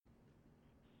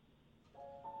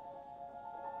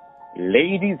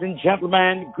Ladies and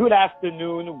gentlemen, good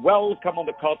afternoon. Welcome on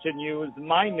the Culture News.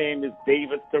 My name is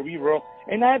David Serero,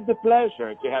 and I have the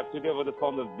pleasure to have today over the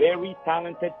phone a very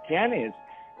talented pianist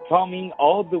coming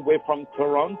all the way from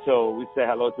Toronto. We say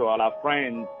hello to all our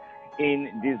friends in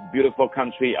this beautiful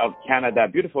country of Canada,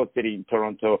 beautiful city in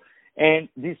Toronto. And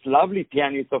this lovely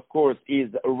pianist, of course, is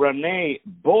Ronée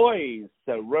Boyce.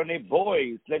 Ronée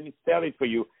Boyce, let me spell it for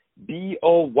you.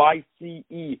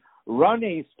 B-O-Y-C-E.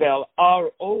 Ronée is spelled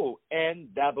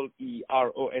R-O-N-E-E,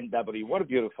 R-O-N-E-E. What a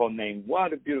beautiful name.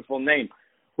 What a beautiful name.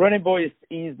 Ronée Boyce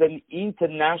is an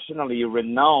internationally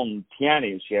renowned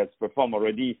pianist. She has performed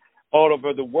already all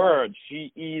over the world.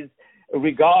 She is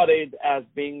regarded as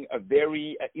being a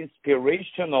very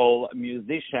inspirational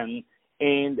musician,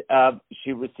 and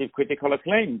she received critical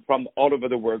acclaim from all over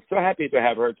the world. So happy to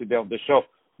have her today on the show.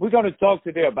 We're going to talk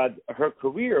today about her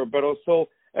career, but also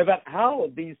about how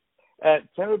these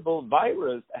terrible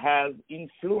virus has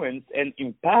influenced and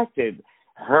impacted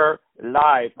her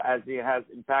life as it has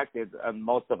impacted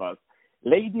most of us.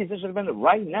 Ladies and gentlemen,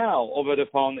 right now over the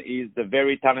phone is the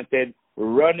very talented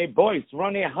Ronée Boyce.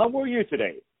 Ronée, how are you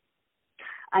today?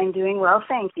 I'm doing well,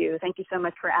 thank you. Thank you so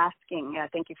much for asking.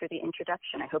 Thank you for the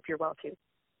introduction. I hope you're well too.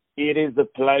 It is a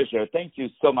pleasure. Thank you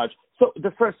so much. So the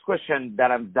first question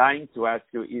that I'm dying to ask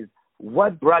you is,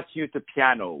 what brought you to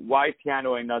piano? Why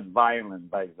piano and not violin,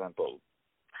 by example?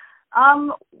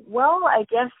 Well, I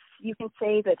guess you can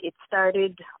say that it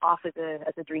started off as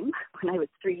a dream when I was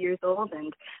 3 years old,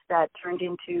 and that turned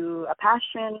into a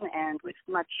passion, and with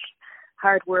much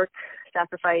hard work,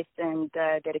 sacrifice, and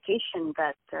dedication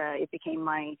that it became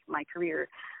my career.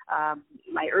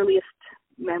 My earliest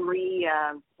memory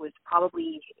was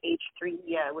probably age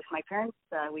 3 with my parents.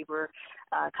 We were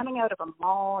coming out of a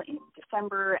mall in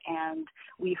December, and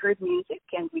we heard music,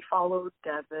 and we followed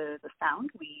the sound.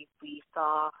 We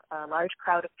saw a large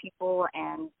crowd of people,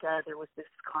 and there was this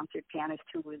concert pianist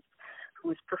who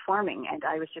was performing, and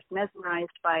I was just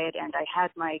mesmerized by it, and I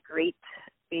had my great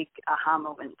big aha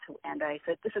moment, and I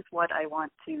said, this is what I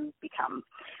want to become.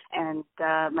 And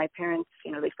my parents,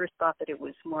 they first thought that it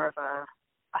was more of a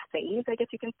phase, I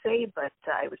guess you can say, but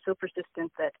I was so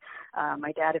persistent that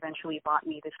my dad eventually bought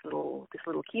me this little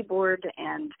keyboard,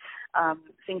 and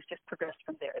things just progressed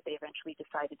from there. They eventually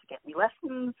decided to get me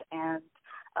lessons, and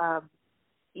I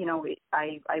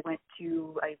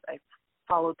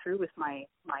followed through with my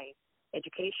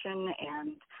education,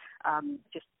 and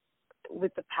just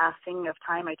with the passing of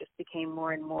time, I just became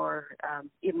more and more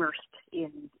immersed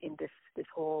in this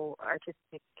whole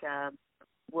artistic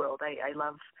world. I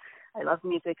love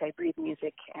music. I breathe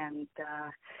music, and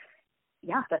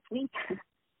that's me.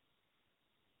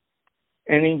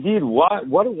 And indeed,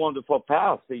 what a wonderful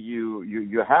path that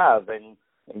you have, and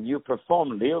you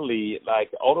perform literally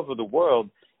like all over the world,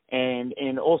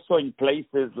 and also in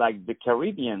places like the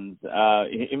Caribbean.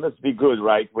 It must be good,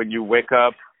 right? When you wake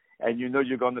up and you know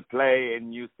you're going to play,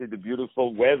 and you see the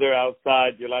beautiful weather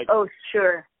outside. You're like, oh,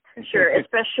 sure.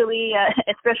 Especially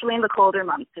in the colder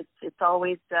months, it's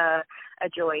always a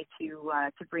joy to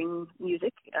bring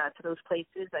music to those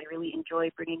places. I really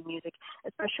enjoy bringing music,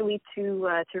 especially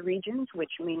to regions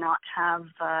which may not have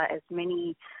as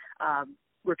many.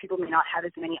 Where people may not have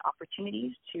as many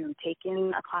opportunities to take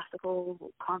in a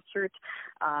classical concert.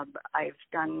 I've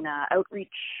done outreach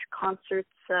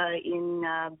concerts in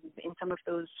some of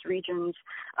those regions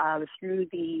through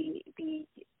the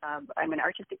I'm an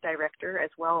artistic director as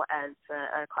well as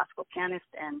a classical pianist,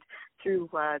 and through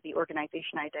the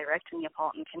organization I direct,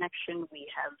 Neapolitan Connection, we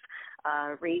have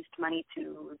raised money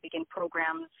to begin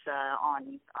programs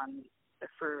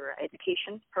for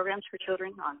education programs for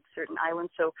children on certain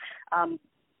islands. So,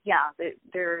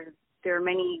 there are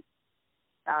many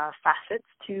facets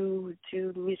to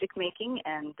music making,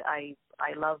 and I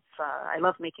love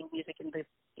making music in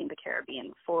the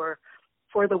Caribbean for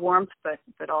the warmth,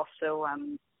 but also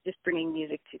just bringing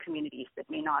music to communities that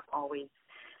may not always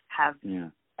have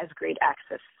as great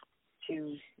access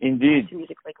to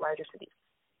music like larger cities.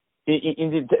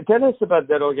 Indeed. Tell us about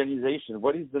that organization.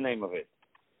 What is the name of it?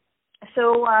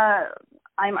 So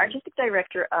I'm artistic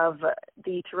director of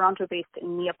the Toronto-based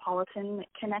Neapolitan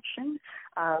Connection.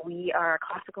 We are a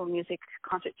classical music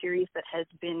concert series that has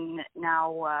been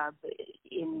now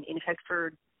in effect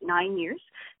for 9 years.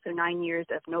 So 9 years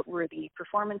of noteworthy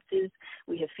performances.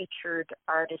 We have featured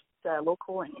artists,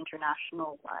 local and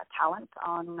international talent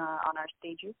on our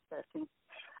stages since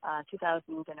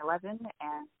 2011,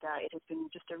 and it has been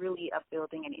just a really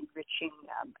upbuilding and enriching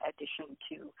addition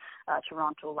to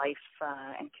Toronto life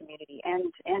and community,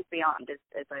 and beyond,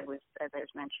 as I was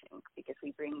mentioning, because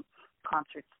we bring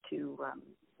concerts to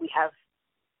we have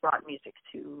brought music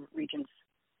to regions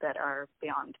that are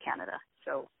beyond Canada.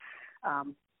 So,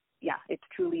 it's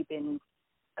truly been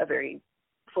a very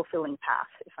fulfilling path,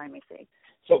 if I may say.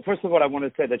 So first of all, I want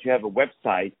to say that you have a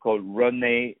website called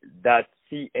Ronée.ca,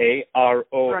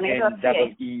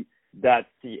 RONEE.ca.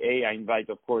 I invite,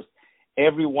 of course,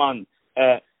 everyone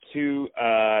to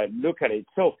look at it.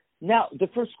 So now, the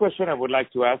first question I would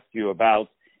like to ask you about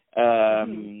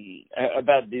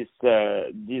this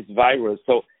virus.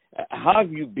 So, how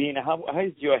have you been? How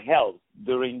is your health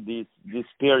during this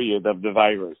period of the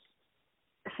virus?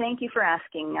 Thank you for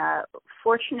asking.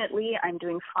 Fortunately, I'm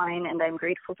doing fine, and I'm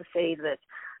grateful to say that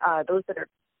those that are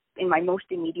in my most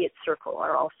immediate circle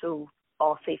are also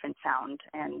all safe and sound.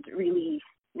 And really,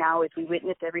 now as we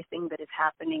witness everything that is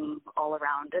happening all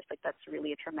around us, like that's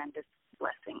really a tremendous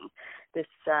blessing. This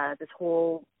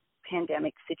whole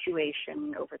pandemic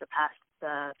situation over the past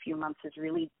few months has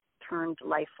really turned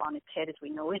life on its head as we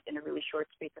know it in a really short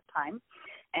space of time.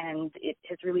 And it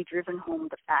has really driven home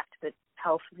the fact that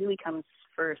health really comes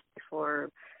first before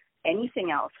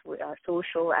anything else,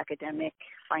 social, academic,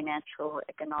 financial,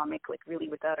 economic. Like really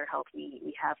without our health,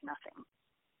 we have nothing.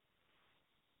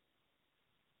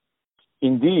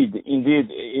 Indeed.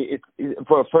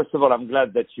 First of all, I'm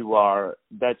glad that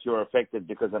you're affected,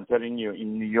 because I'm telling you,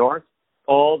 in New York,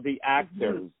 all the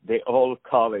actors, they all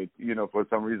call it, for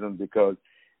some reason, because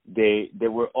they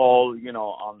were all,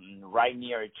 right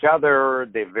near each other.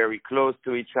 They're very close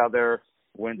to each other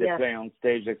when they play on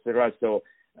stage, etc. So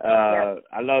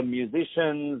a lot of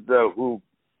musicians who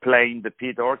play in the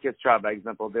pit orchestra, for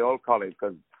example, they all call it,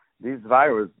 because this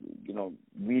virus,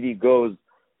 really goes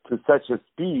to such a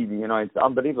speed, it's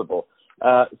unbelievable.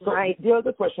 The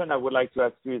other question I would like to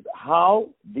ask you is how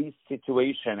this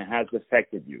situation has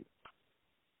affected you.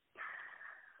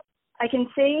 I can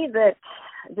say that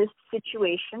this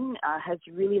situation has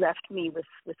really left me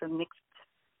with a mixed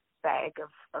bag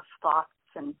of thoughts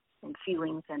and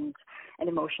feelings and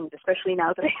emotions, especially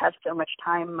now that I have so much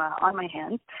time on my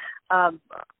hands.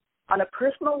 On a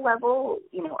personal level,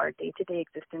 our day-to-day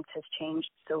existence has changed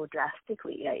so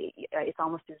drastically. It's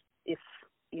almost as if,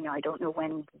 I don't know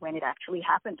when it actually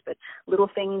happened, but little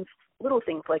things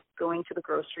like going to the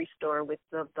grocery store with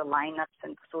the lineups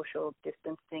and social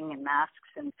distancing and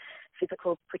masks and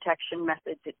physical protection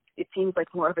methods, it seems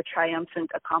like more of a triumphant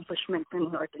accomplishment than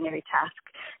an ordinary task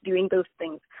doing those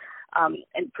things.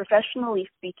 And professionally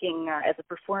speaking, as a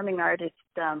performing artist,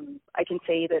 I can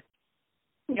say that,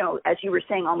 as you were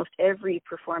saying, almost every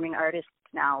performing artist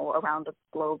now around the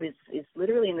globe is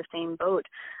literally in the same boat.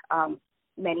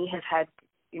 Many have had,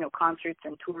 concerts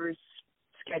and tours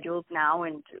scheduled now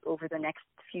and over the next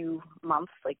few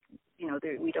months.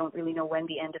 We don't really know when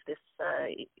the end of this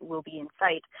will be in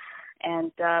sight.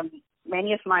 And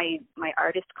many of my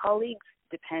artist colleagues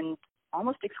depend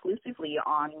almost exclusively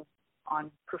on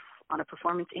a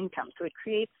performance income. So it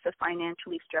creates a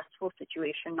financially stressful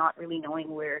situation, not really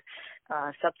knowing where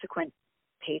subsequent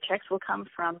paychecks will come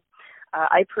from.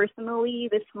 I personally,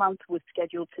 this month, was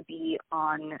scheduled to be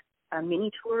on a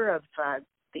mini tour of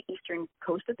the eastern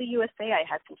coast of the USA. I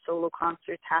had some solo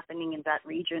concerts happening in that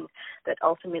region that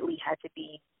ultimately had to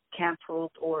be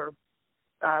canceled or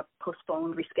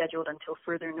postponed, rescheduled until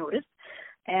further notice.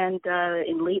 And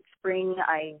in late spring,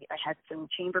 I had some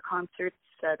chamber concerts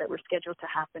that were scheduled to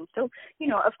happen. So,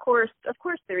 of course,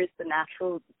 there is the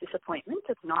natural disappointment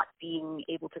of not being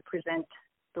able to present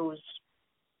those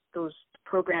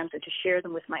programs and to share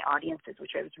them with my audiences,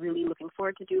 which I was really looking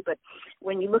forward to do. But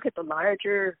when you look at the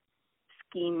larger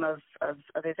scheme of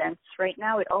events right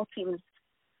now, it all seems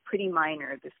pretty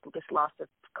minor, this loss of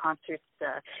concerts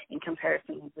in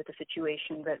comparison with the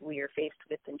situation that we are faced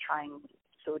with and trying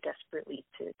so desperately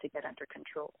to get under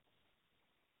control.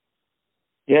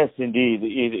 Yes, indeed.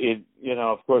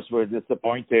 Of course, we're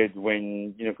disappointed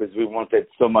when, because we wanted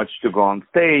so much to go on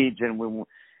stage, and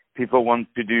people want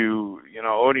to do,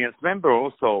 audience member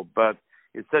also, but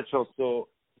it's such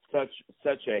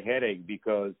a headache,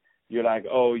 because you're like,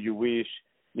 oh, you wish,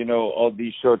 all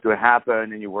these shows to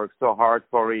happen, and you work so hard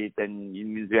for it, and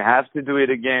you have to do it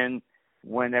again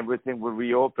when everything will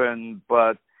reopen.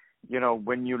 But,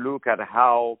 when you look at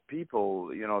how people,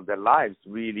 their lives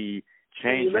really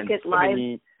change. You look at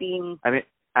lives being...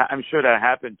 I'm sure that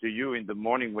happened to you in the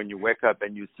morning when you wake up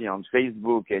and you see on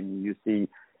Facebook and you see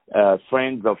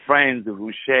friends of friends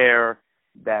who share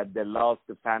that they lost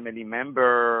a family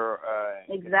member.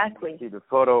 Exactly. You see the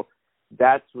photo.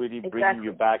 That's really bringing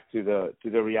you back to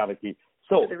the reality.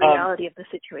 So the reality of the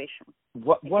situation.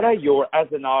 What are your, as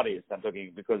an artist, I'm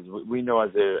talking, because we know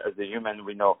as a human,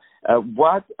 we know,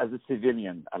 what, as a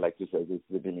civilian, I like to say this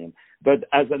civilian, but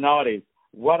as an artist,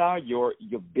 what are your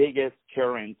biggest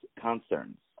current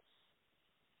concerns?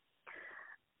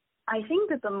 I think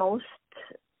that the most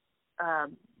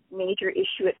major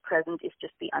issue at present is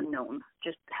just the unknown,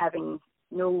 just having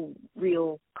no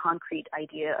real concrete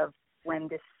idea of when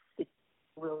this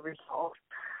will resolve.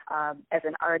 As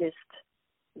an artist,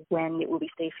 when it will be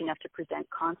safe enough to present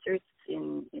concerts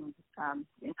in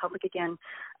public again.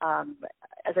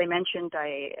 As I mentioned,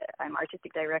 I'm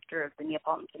artistic director of the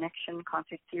Neapolitan Connection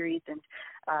concert series, and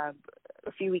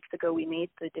a few weeks ago we made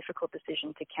the difficult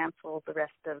decision to cancel the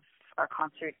rest of our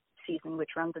concert season,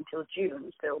 which runs until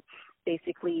June. So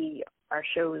basically, our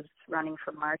shows running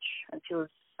from March until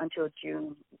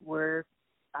June were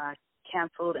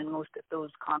canceled, and most of those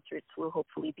concerts will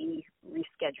hopefully be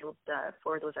rescheduled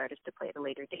for those artists to play at a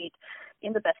later date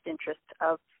in the best interest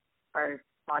of our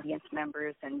audience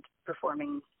members and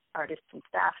performing artists and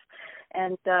staff.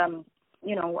 And,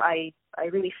 I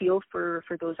really feel for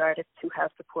those artists who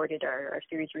have supported our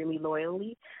series really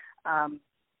loyally,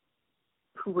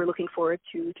 who were looking forward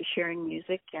to sharing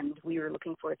music, and we were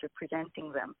looking forward to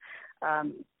presenting them.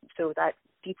 So that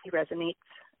deeply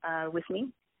resonates with me.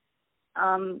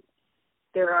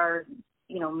 There are,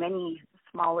 many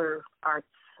smaller arts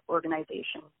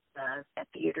organizations at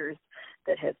theaters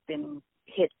that have been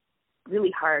hit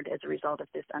really hard as a result of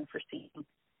this unforeseen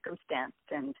circumstance,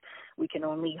 and we can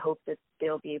only hope that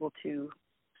they'll be able to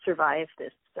survive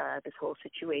this whole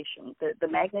situation. The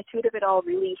magnitude of it all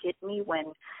really hit me when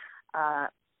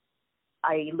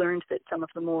I learned that some of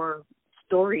the more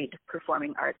storied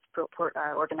performing arts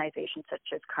organizations, such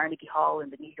as Carnegie Hall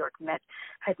and the New York Met,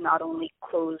 had not only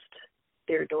closed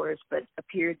their doors, but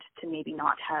appeared to maybe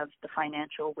not have the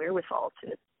financial wherewithal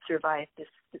to survive this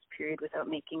period without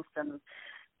making some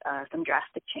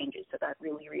drastic changes. So that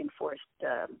really reinforced,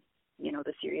 the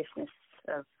seriousness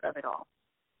of it all.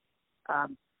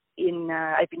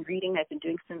 I've been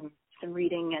doing some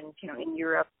reading, and in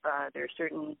Europe there are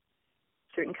certain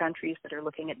countries that are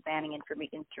looking at banning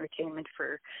entertainment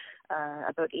for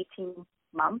about 18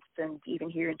 months, and even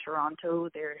here in Toronto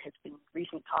there has been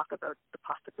recent talk about the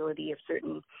possibility of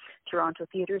certain Toronto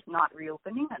theaters not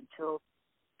reopening until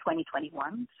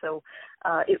 2021. So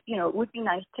it would be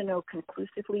nice to know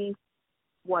conclusively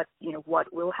what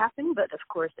will happen, but of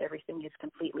course everything is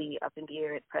completely up in the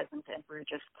air at present, and we're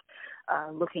just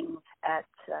looking at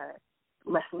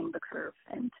lessening the curve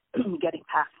and getting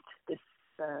past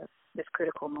this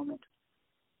critical moment.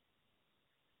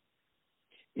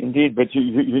 Indeed, but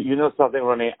you know something,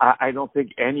 Ronée, I don't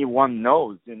think anyone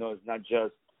knows. It's not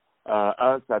just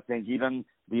us. I think even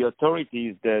the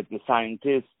authorities, the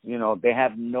scientists, they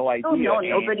have no idea. Oh no,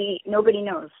 nobody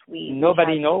knows.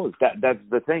 Nobody knows. That's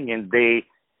the thing. And they,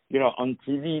 on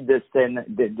TV, they said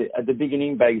at the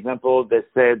beginning, by example, they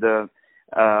said,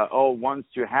 once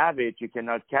you have it, you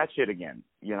cannot catch it again.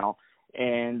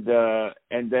 And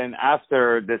then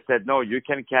after they said, no, you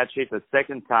can catch it a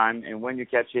second time, and when you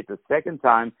catch it a second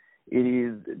time,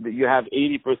 you have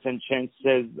 80%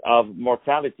 chances of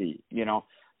mortality.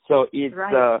 So it's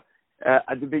right.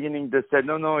 At the beginning they said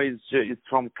no, it's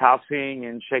from coughing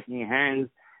and shaking hands,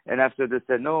 and after they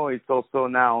said no, it's also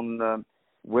now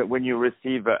when you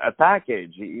receive a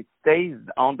package, it stays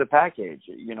on the package,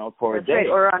 for That's a day,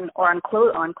 right. or on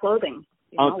clothing.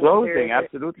 On clothing,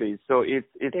 absolutely. So it's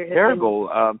terrible.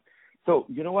 So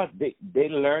you know what? They're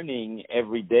learning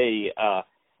every day.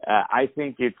 I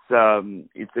think it's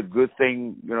a good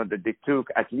thing, that they took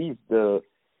at least the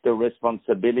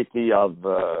responsibility of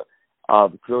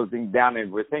closing down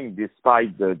everything,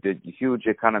 despite the huge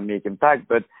economic impact.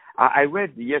 But I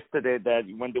read yesterday that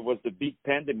when there was the big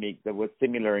pandemic that was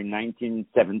similar in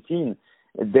 1917,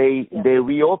 they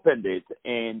reopened it,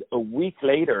 and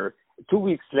 2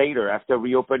 weeks later, after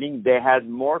reopening, they had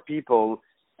more people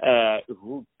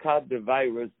who caught the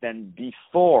virus than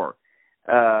before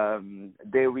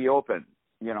they reopened,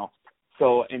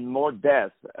 so, and more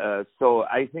deaths. So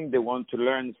I think they want to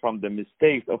learn from the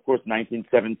mistakes. Of course,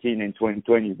 1917 and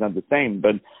 2020 is not the same,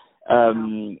 but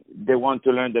they want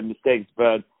to learn the mistakes.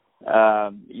 But,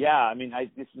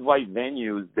 this is why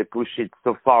venues, they push it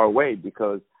so far away,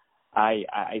 because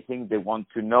I think they want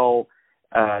to know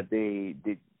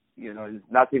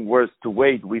it's nothing worse to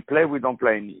wait. We play, we don't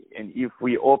play. And if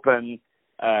we open,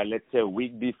 let's say a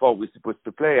week before we're supposed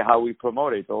to play, how we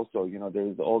promote it also,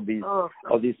 there's all these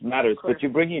matters. But you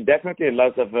bring in definitely a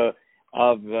lot of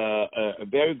a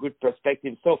very good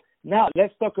perspective. So now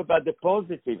let's talk about the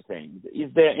positive things.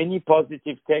 Is there any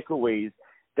positive takeaways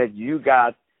that you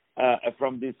got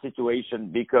from this situation?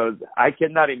 Because I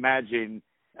cannot imagine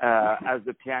as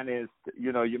a pianist,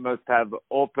 you must have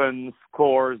open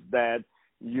scores that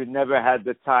you never had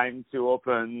the time to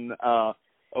open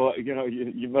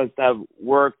you must have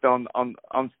worked on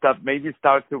stuff. Maybe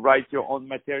start to write your own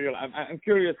material. I'm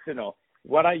curious to know,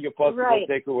 what are your possible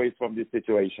takeaways from this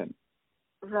situation?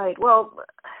 Right. Well,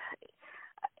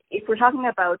 if we're talking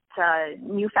about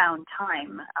newfound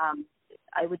time,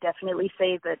 I would definitely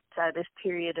say that this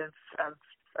period of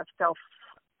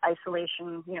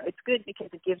self-isolation, it's good because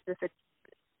it gives us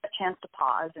a chance to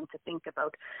pause and to think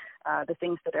about the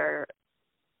things that are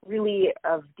really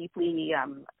of deeply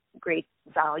great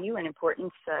value and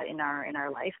importance in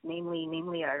our life,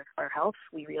 namely our health.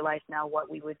 We realize now what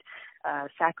we would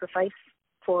sacrifice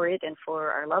for it and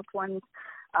for our loved ones.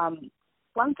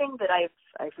 One thing that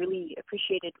I've really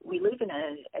appreciated, we live in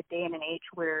a day and an age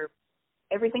where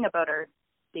everything about our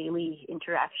daily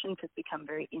interactions has become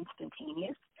very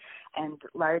instantaneous and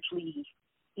largely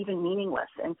even meaningless.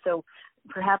 And so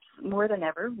perhaps more than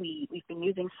ever, we've been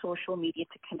using social media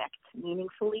to connect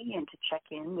meaningfully and to check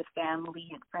in with family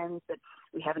and friends that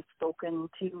we haven't spoken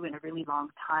to in a really long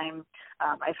time.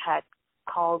 I've had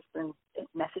calls and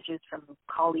messages from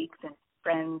colleagues and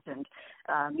friends and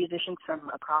musicians from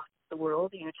across the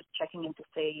world, just checking in to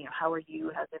say, how are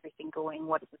you? How's everything going?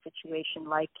 What is the situation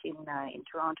like in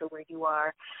Toronto where you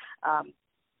are?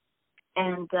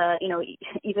 And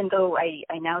even though I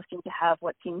now seem to have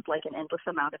what seems like an endless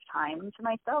amount of time to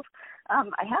myself,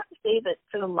 I have to say that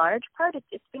for the large part,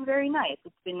 it's been very nice.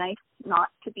 It's been nice not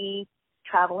to be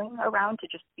traveling around, to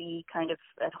just be kind of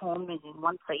at home and in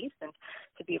one place, and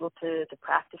to be able to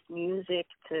practice music,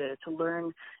 to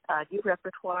learn new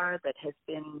repertoire that has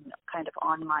been kind of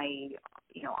on my,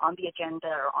 on the agenda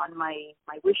or on my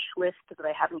wish list that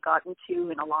I haven't gotten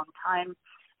to in a long time.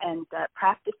 And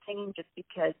practicing just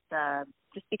because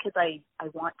I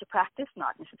want to practice,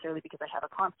 not necessarily because I have a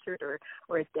concert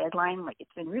or a deadline. Like,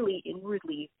 it's been really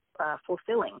inwardly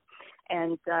fulfilling.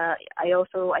 And I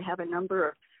have a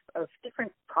number of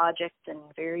different projects and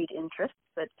varied interests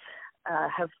that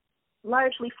have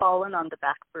largely fallen on the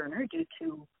back burner due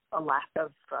to a lack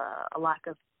of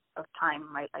time.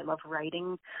 I love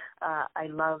writing. I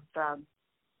love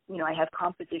I have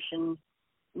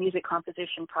music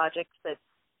composition projects that,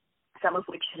 some of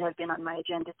which have been on my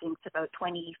agenda since about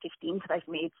 2015, that I've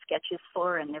made sketches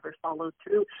for and never followed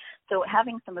through. So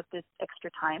having some of this extra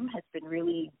time has been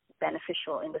really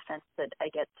beneficial in the sense that I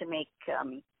get to make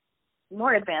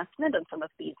more advancement on some of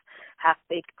these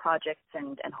half-baked projects,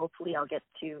 and hopefully I'll get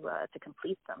to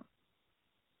complete them.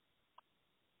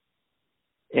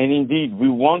 And indeed, we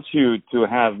want you to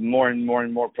have more and more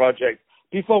and more projects.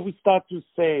 Before we start to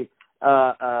say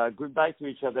goodbye to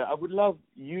each other, I would love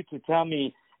you to tell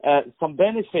me some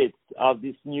benefits of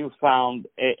this newfound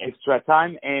extra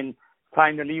time, and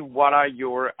finally, what are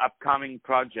your upcoming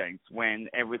projects when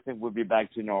everything will be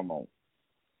back to normal?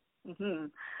 Mm-hmm.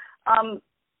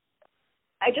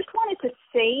 I just wanted to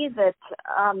say that,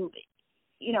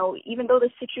 even though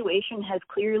the situation has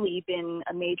clearly been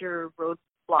a major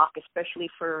roadblock, especially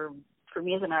for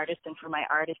me as an artist and for my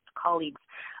artist colleagues,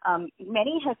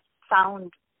 many have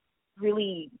found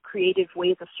really creative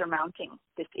ways of surmounting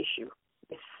this issue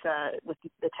with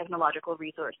the technological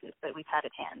resources that we've had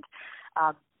at hand.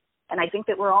 And I think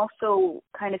that we're also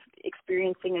kind of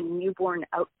experiencing a newborn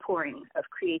outpouring of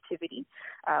creativity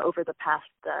over the past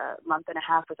month and a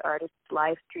half, with artists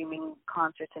live streaming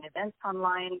concerts and events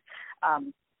online.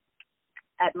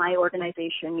 At my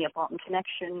organization, Neapolitan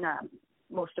Connection,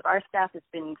 most of our staff has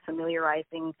been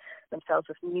familiarizing themselves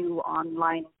with new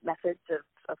online methods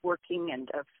of working and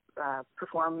of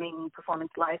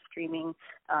performance live streaming,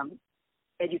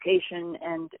 education,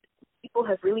 and people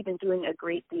have really been doing a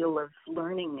great deal of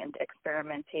learning and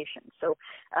experimentation. So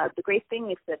the great thing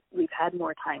is that we've had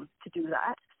more time to do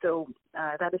that. So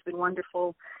that has been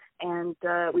wonderful. And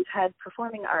we've had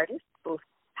performing artists, both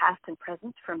past and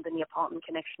present, from the Neapolitan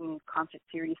Connection concert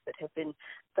series that have been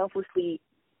selflessly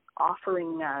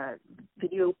offering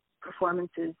video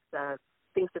performances,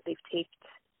 things that they've taped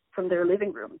from their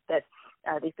living room that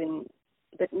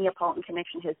Neapolitan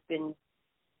Connection has been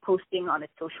posting on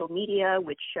its social media,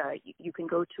 which you can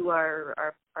go to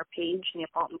our page,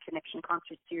 Neapolitan Connection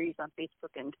Concert Series on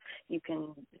Facebook, and you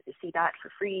can see that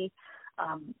for free.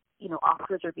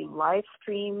 Operas are being live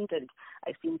streamed, and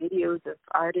I've seen videos of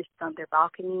artists on their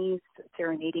balconies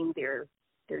serenading their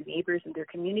neighbors and their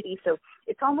community. So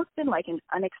it's almost been like an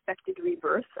unexpected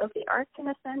rebirth of the arts in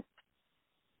a sense,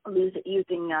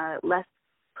 using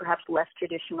perhaps less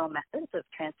traditional methods of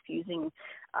transfusing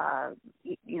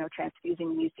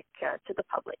music to the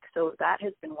public. So that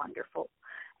has been wonderful.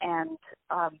 And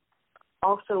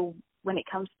also, when it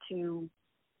comes to,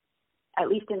 at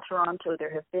least in Toronto,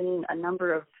 there have been a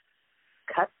number of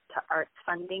cuts to arts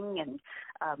funding and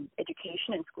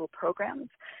education and school programs.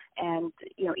 And,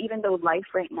 even though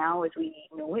life right now as we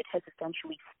know it has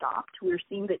essentially stopped, we're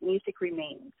seeing that music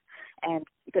remains. And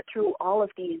that through all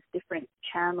of these different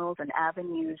channels and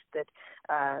avenues that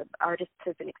artists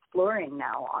have been exploring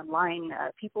now online,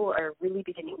 people are really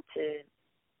beginning to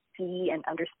see and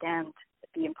understand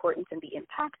the importance and the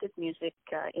impact of music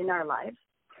in our lives.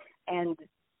 And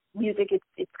music,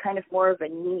 it's kind of more of a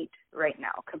need right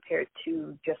now compared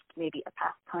to just maybe a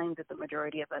pastime that the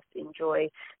majority of us enjoy.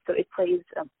 So it plays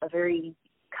a very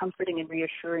comforting and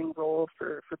reassuring role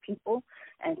for people,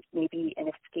 and maybe an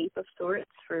escape of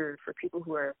sorts for people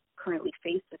who are currently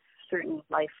faced with certain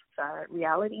life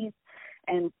realities.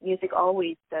 And music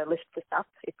always lifts us up.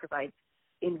 It provides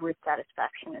inward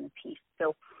satisfaction and peace.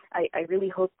 So I really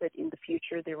hope that in the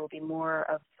future there will be more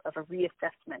of a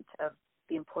reassessment of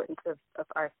the importance of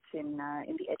arts in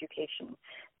the education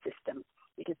system,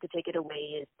 because to take it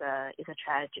away is a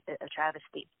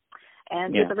travesty.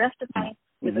 And with the rest of my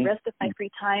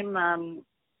free time, I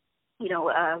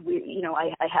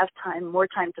have more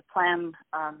time to plan,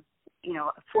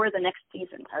 for the next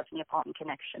season of Neapolitan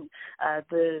Connection,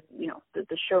 the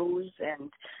shows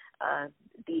and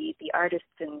the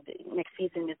artists, and next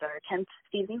season is our 10th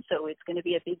season, so it's going to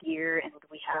be a big year, and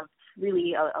we have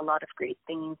really a lot of great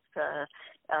things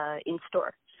in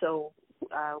store. So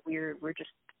we're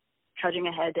just trudging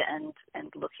ahead and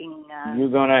looking. You're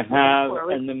gonna have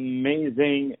an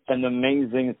amazing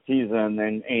season,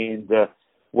 and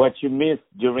what you missed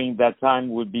during that time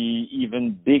would be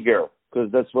even bigger, because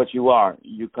that's what you are.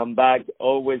 You come back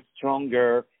always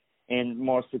stronger and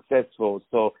more successful.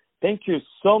 So thank you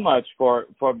so much for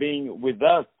being with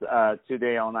us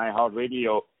today on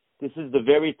iHeartRadio. This is the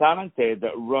very talented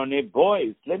Ronée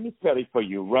Boyce. Let me spell it for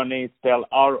you. Ronée is spelled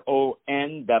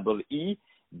R-O-N-E-E.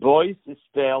 Boyce is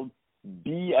spelled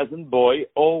B as in boy,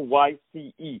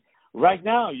 O-Y-C-E. Right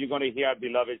now, you're going to hear our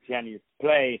beloved pianist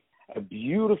play a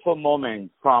beautiful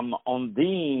moment from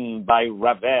Ondine by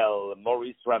Ravel,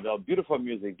 Maurice Ravel. Beautiful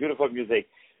music.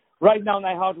 Right now on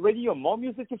iHeartRadio. More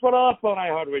music to follow up on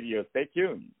iHeartRadio. Stay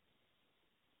tuned.